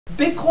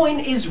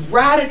Bitcoin is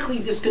radically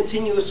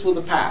discontinuous with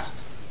the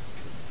past.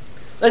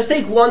 Let's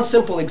take one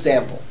simple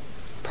example.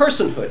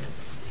 Personhood.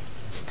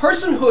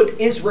 Personhood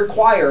is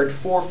required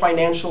for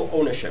financial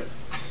ownership.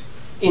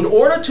 In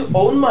order to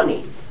own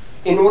money,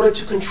 in order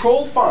to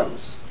control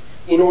funds,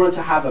 in order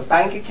to have a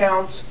bank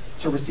account,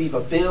 to receive a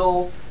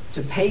bill,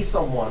 to pay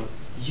someone,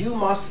 you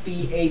must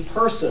be a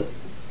person.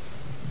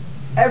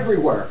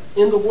 Everywhere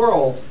in the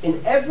world,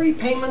 in every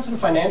payment and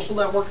financial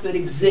network that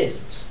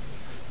exists,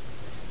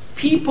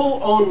 people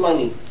own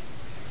money.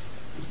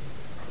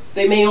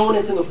 They may own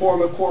it in the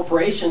form of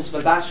corporations,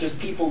 but that's just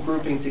people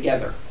grouping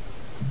together.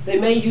 They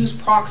may use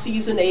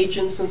proxies and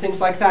agents and things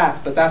like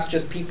that, but that's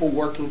just people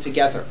working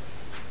together.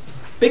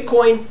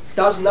 Bitcoin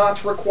does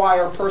not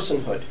require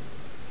personhood.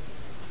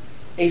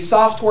 A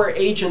software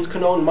agent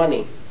can own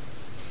money.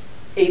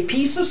 A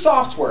piece of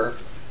software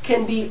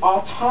can be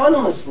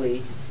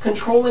autonomously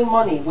controlling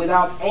money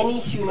without any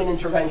human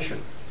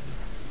intervention.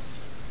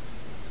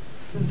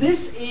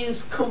 This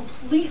is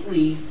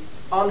completely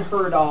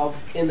unheard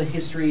of in the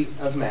history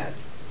of man.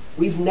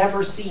 We've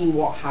never seen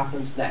what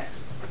happens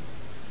next.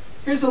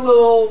 Here's a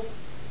little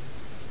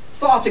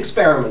thought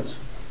experiment.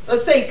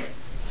 Let's take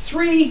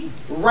 3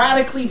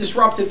 radically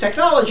disruptive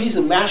technologies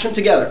and mash them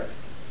together.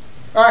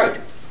 All right,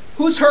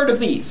 who's heard of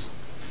these?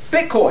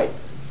 Bitcoin,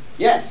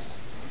 yes.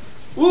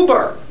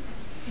 Uber,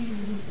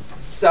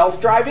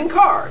 self-driving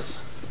cars.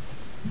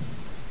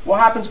 What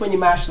happens when you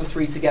mash the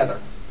 3 together?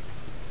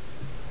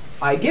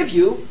 I give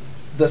you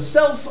the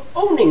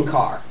self-owning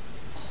car.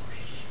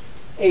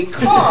 A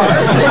car,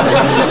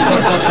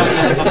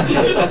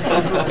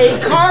 a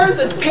car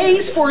that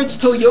pays for its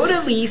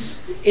Toyota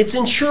lease, its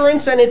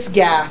insurance, and its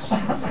gas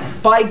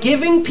by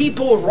giving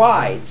people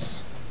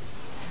rides.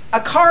 A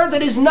car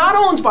that is not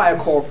owned by a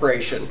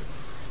corporation.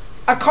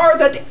 A car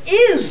that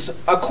is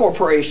a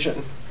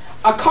corporation.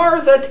 A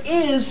car that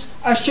is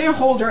a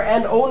shareholder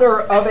and owner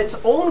of its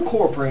own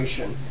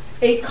corporation.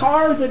 A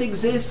car that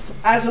exists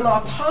as an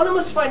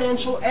autonomous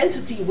financial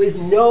entity with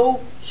no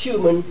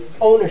human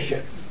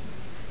ownership.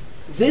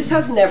 This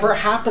has never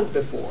happened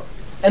before.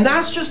 And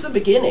that's just the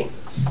beginning.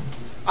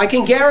 I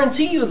can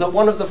guarantee you that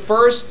one of the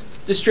first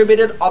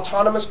distributed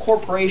autonomous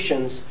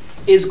corporations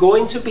is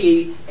going to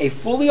be a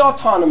fully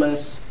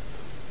autonomous,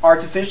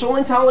 artificial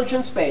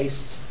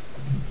intelligence-based,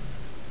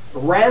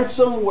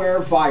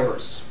 ransomware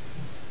virus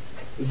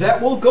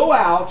that will go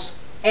out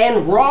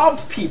and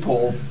rob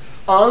people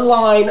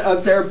online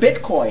of their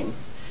Bitcoin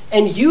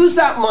and use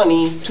that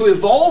money to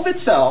evolve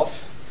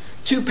itself,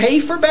 to pay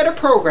for better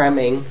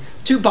programming,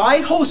 to buy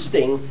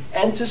hosting,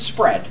 and to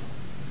spread.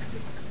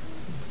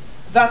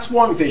 That's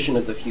one vision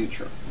of the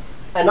future.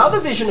 Another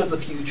vision of the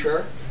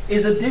future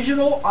is a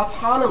digital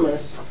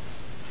autonomous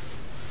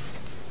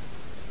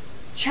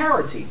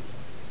charity.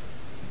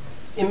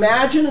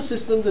 Imagine a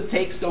system that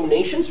takes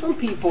donations from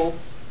people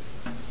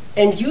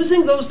and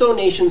using those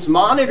donations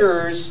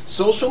monitors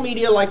social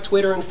media like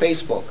Twitter and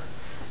Facebook.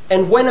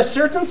 And when a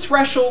certain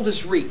threshold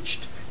is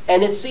reached,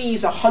 and it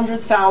sees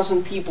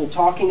 100,000 people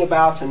talking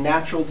about a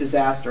natural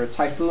disaster, a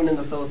typhoon in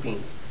the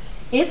Philippines,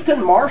 it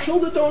can marshal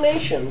the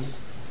donations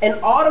and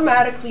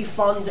automatically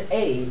fund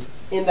aid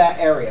in that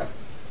area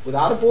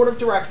without a board of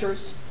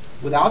directors,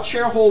 without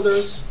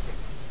shareholders.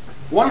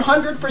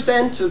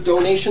 100% of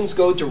donations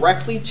go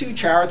directly to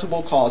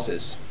charitable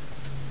causes.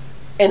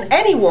 And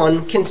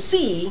anyone can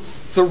see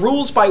the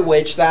rules by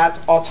which that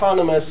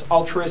autonomous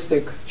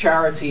altruistic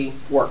charity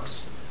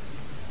works.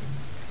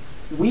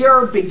 We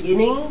are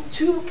beginning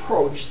to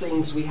approach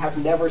things we have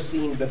never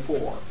seen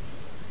before.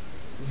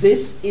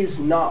 This is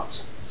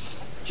not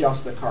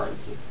just a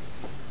currency.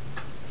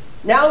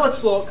 Now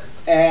let's look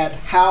at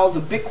how the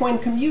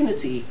Bitcoin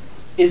community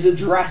is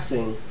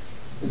addressing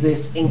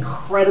this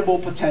incredible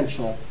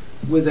potential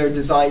with their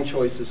design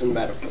choices and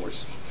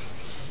metaphors.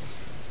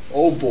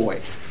 Oh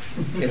boy,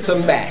 it's a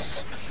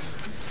mess.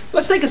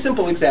 Let's take a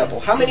simple example.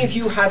 How many of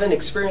you had an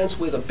experience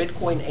with a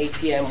Bitcoin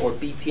ATM, or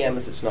BTM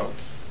as it's known?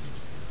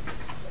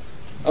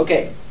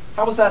 Okay,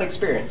 how was that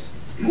experience?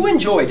 Who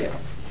enjoyed it?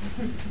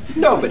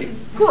 Nobody.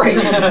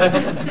 Great.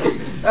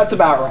 That's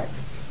about right.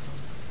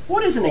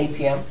 What is an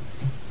ATM?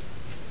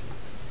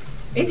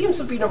 ATMs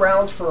have been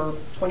around for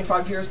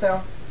 25 years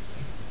now.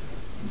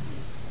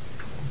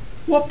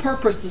 What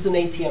purpose does an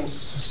ATM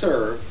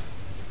serve?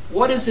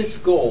 What is its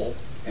goal?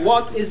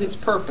 What is its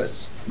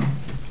purpose?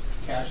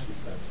 Cash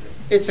dispensary.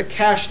 It's a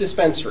cash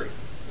dispensary.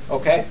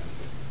 Okay?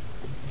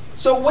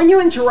 So when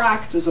you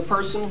interact as a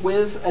person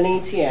with an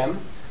ATM,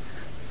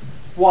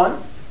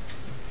 1,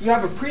 you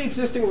have a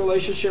pre-existing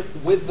relationship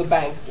with the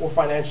bank or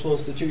financial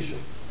institution.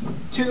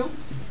 2,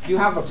 you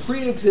have a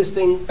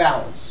pre-existing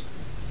balance.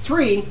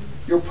 3,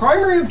 your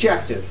primary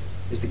objective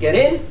is to get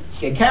in,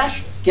 get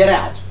cash, get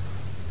out.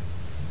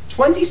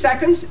 20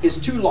 seconds is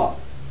too long.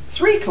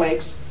 3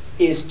 clicks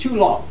is too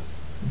long.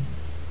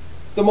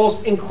 The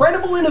most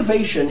incredible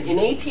innovation in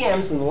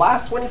ATMs in the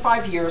last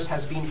 25 years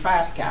has been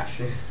fast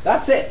cash.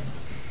 That's it.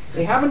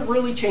 They haven't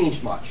really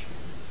changed much.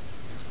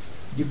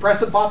 You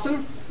press a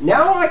button,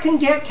 now I can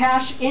get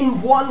cash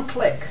in 1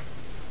 click.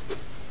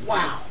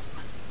 Wow.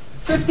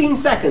 15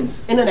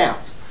 seconds, in and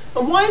out.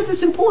 And why is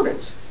this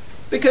important?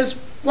 Because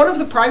one of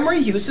the primary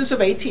uses of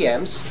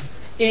ATMs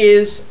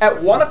is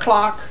at 1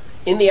 o'clock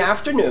in the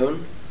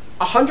afternoon,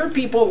 100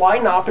 people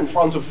line up in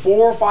front of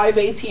 4 or 5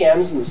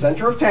 ATMs in the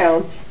center of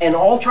town and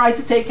all try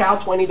to take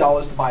out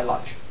 $20 to buy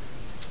lunch.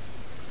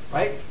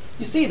 Right?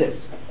 You see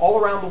this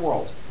all around the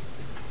world.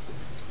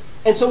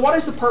 And so what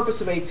is the purpose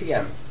of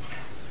ATM?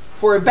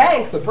 For a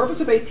bank, the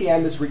purpose of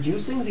ATM is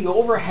reducing the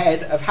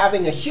overhead of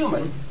having a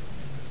human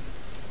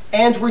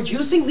and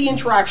reducing the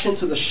interaction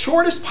to the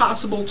shortest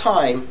possible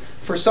time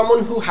for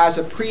someone who has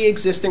a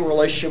pre-existing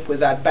relationship with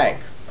that bank.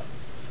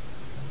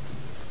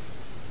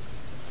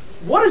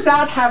 What does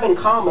that have in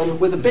common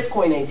with a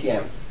Bitcoin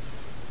ATM?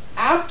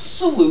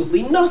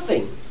 Absolutely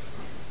nothing.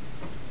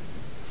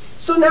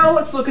 So now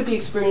let's look at the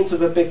experience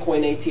of a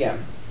Bitcoin ATM.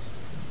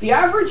 The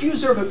average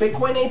user of a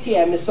Bitcoin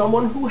ATM is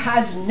someone who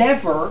has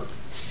never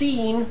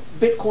seen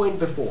Bitcoin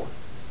before.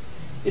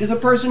 It is a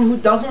person who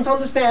doesn't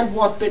understand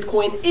what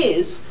Bitcoin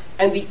is,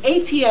 and the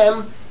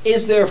ATM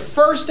is their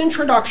first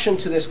introduction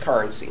to this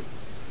currency.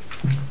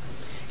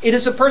 It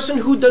is a person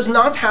who does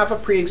not have a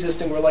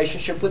pre-existing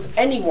relationship with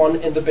anyone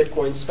in the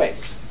Bitcoin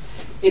space.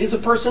 It is a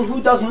person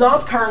who does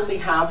not currently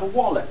have a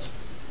wallet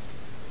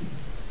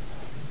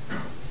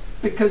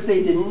because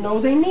they didn't know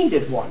they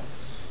needed one,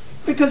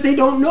 because they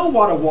don't know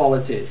what a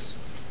wallet is.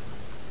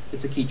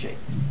 It's a keychain.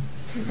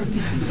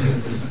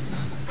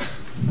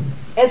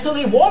 And so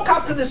they walk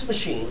up to this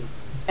machine,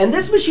 and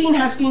this machine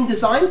has been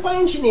designed by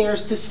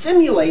engineers to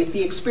simulate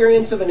the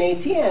experience of an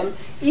ATM,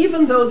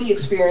 even though the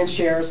experience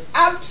shares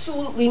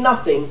absolutely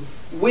nothing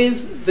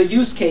with the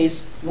use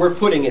case we're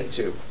putting it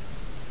to.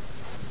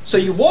 So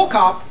you walk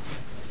up,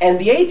 and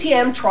the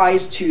ATM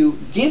tries to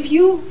give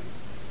you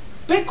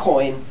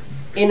Bitcoin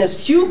in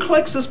as few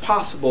clicks as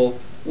possible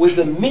with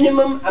the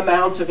minimum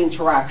amount of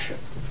interaction.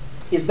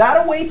 Is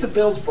that a way to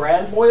build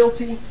brand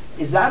loyalty?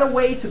 Is that a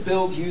way to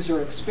build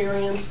user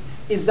experience?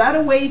 Is that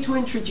a way to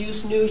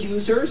introduce new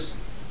users?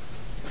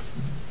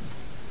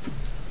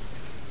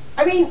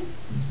 I mean,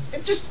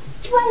 it just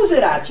throws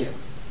it at you.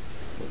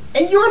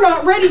 And you're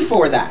not ready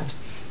for that.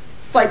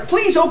 It's like,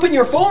 please open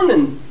your phone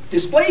and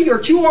display your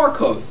QR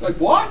code. Like,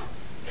 what?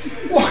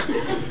 What?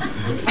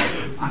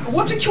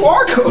 What's a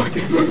QR code?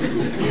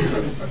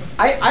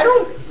 I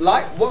don't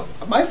like, what,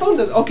 my phone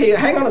does, okay,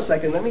 hang on a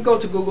second. Let me go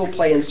to Google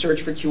Play and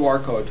search for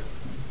QR code.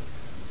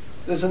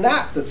 There's an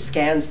app that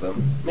scans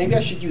them. Maybe I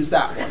should use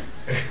that one.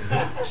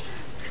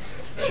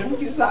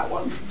 Shouldn't use that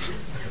one.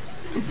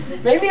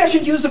 Maybe I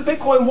should use a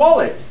Bitcoin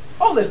wallet.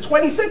 Oh, there's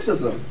 26 of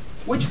them.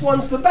 Which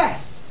one's the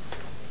best?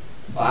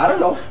 Well, I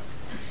don't know.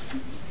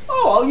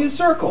 Oh, I'll use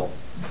Circle.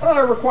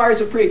 Oh, it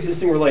requires a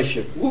pre-existing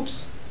relationship.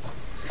 Oops.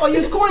 I'll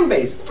use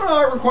Coinbase.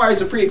 Oh, it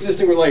requires a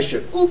pre-existing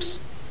relationship.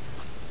 Oops.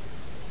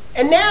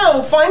 And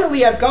now,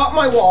 finally, I've got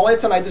my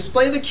wallet, and I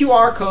display the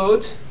QR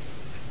code,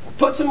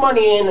 put some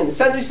money in, and it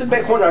sends me some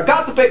Bitcoin, and I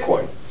got the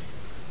Bitcoin.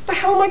 What the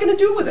hell am I going to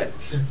do with it?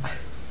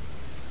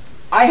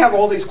 I have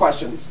all these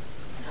questions.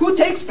 Who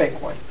takes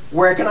Bitcoin?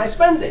 Where can I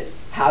spend this?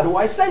 How do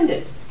I send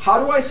it?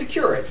 How do I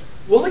secure it?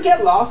 Will it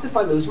get lost if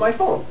I lose my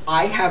phone?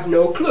 I have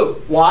no clue.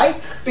 Why?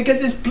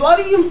 Because this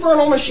bloody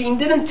infernal machine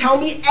didn't tell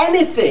me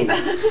anything.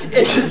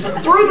 It just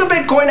threw the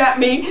Bitcoin at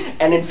me,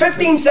 and in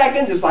 15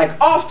 seconds, it's like,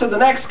 off to the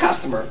next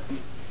customer.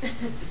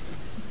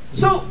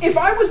 So if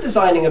I was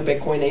designing a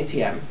Bitcoin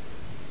ATM,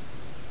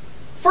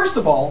 first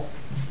of all,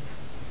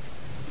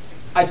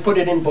 I'd put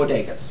it in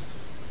bodegas.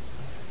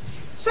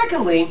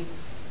 Secondly,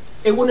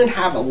 it wouldn't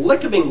have a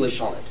lick of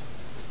English on it.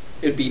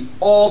 It'd be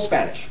all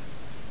Spanish,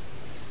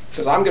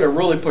 because I'm going to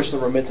really push the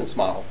remittance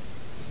model.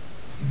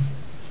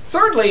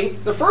 Thirdly,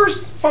 the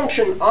first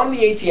function on the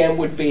ATM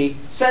would be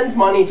send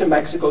money to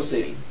Mexico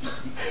City.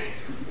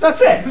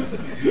 That's it.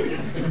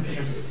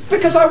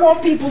 Because I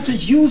want people to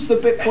use the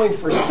Bitcoin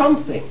for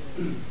something.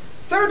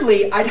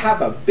 Thirdly, I'd have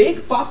a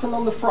big button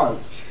on the front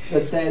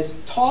that says,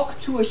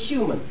 talk to a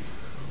human.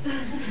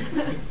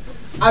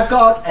 I've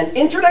got an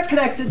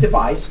internet-connected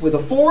device with a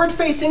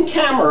forward-facing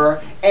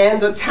camera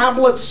and a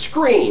tablet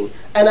screen,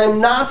 and I'm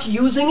not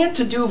using it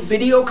to do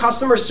video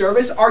customer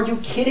service. Are you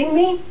kidding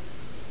me?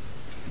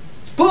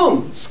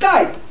 Boom,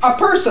 Skype, a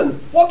person.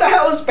 What the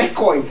hell is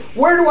Bitcoin?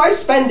 Where do I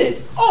spend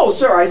it? Oh,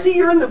 sir, I see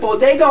you're in the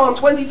bodega on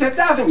 25th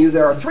Avenue.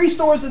 There are 3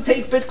 stores that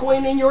take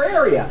Bitcoin in your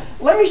area.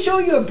 Let me show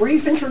you a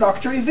brief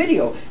introductory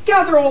video.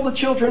 Gather all the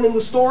children in the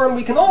store and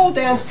we can all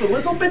dance the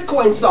little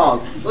Bitcoin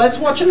song. Let's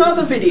watch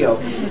another video.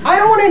 I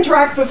don't want to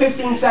interact for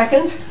 15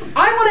 seconds.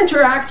 I want to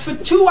interact for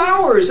 2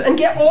 hours and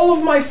get all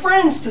of my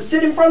friends to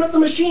sit in front of the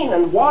machine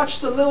and watch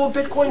the little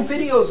Bitcoin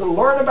videos and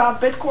learn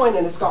about Bitcoin.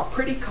 And it's got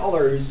pretty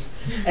colors,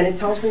 and it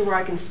tells me where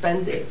I can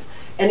spend it.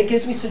 And it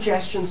gives me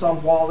suggestions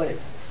on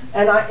wallets.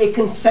 And it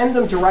can send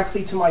them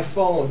directly to my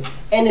phone.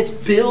 And it's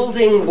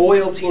building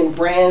loyalty and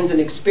brand and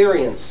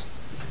experience.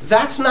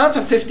 That's not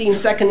a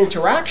 15-second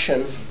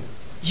interaction.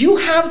 You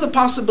have the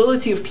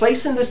possibility of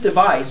placing this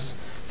device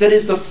that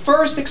is the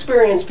first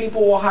experience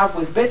people will have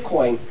with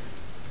Bitcoin.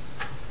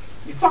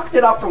 You fucked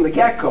it up from the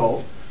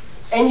get-go,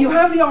 and you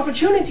have the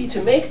opportunity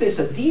to make this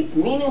a deep,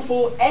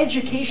 meaningful,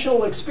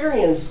 educational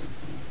experience.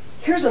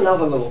 Here's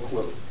another little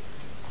clue.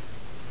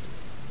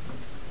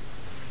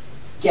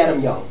 Get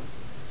them young.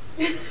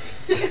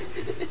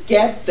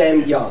 Get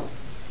them young.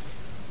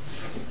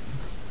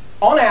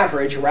 On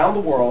average, around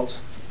the world,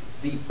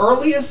 the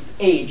earliest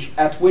age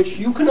at which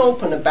you can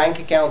open a bank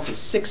account is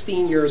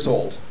 16 years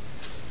old.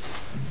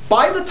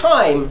 By the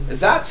time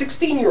that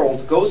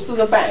 16-year-old goes to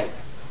the bank,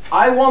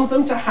 I want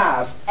them to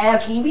have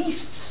at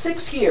least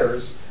 6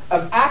 years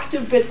of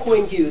active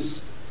Bitcoin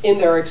use in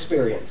their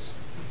experience.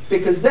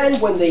 Because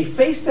then when they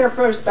face their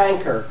first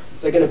banker,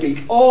 they're going to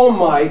be, oh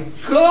my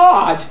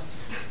God,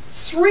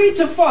 3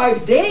 to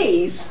 5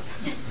 days?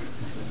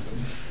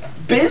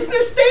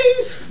 Business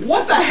days?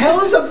 What the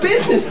hell is a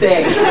business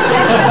day?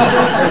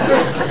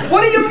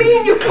 What do you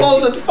mean you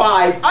close at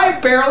 5? I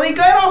barely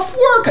get off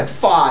work at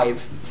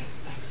 5.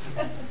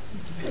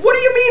 What do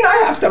you mean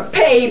I have to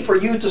pay for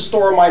you to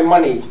store my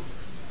money?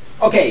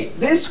 Okay,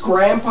 this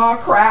grandpa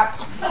crap,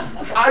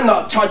 I'm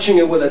not touching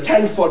it with a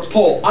 10-foot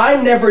pole.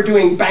 I'm never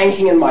doing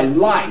banking in my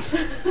life.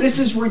 This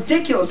is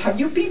ridiculous. Have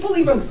you people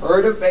even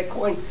heard of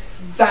Bitcoin?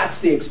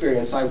 That's the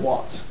experience I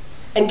want.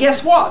 And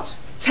guess what?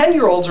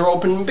 10-year-olds are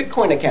opening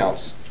Bitcoin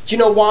accounts. Do you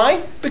know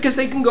why? Because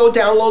they can go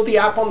download the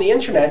app on the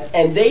internet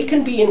and they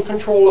can be in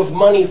control of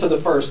money for the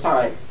first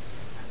time.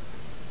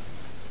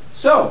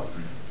 So,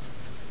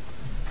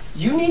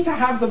 you need to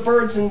have the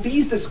birds and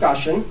bees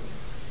discussion,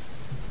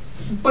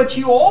 but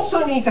you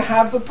also need to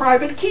have the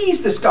private keys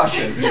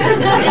discussion.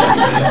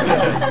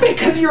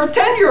 Because your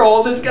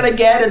 10-year-old is going to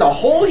get in a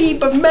whole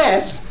heap of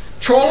mess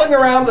trolling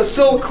around the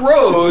Silk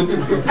Road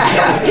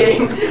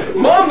asking,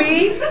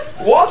 Mommy,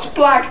 what's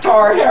black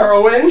tar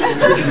heroin?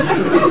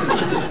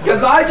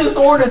 Because I just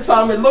ordered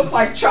some, it looked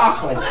like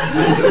chocolate.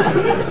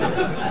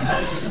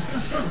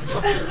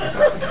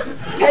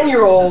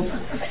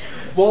 10-year-olds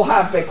will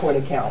have Bitcoin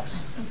accounts.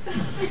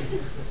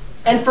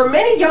 And for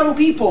many young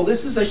people,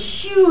 this is a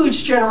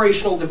huge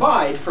generational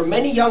divide. For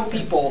many young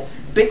people,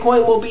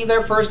 Bitcoin will be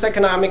their first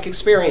economic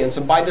experience.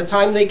 And by the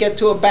time they get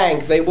to a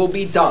bank, they will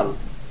be done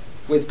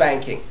with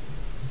banking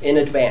in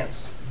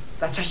advance.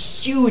 That's a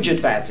huge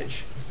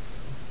advantage.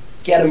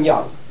 Get them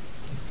young.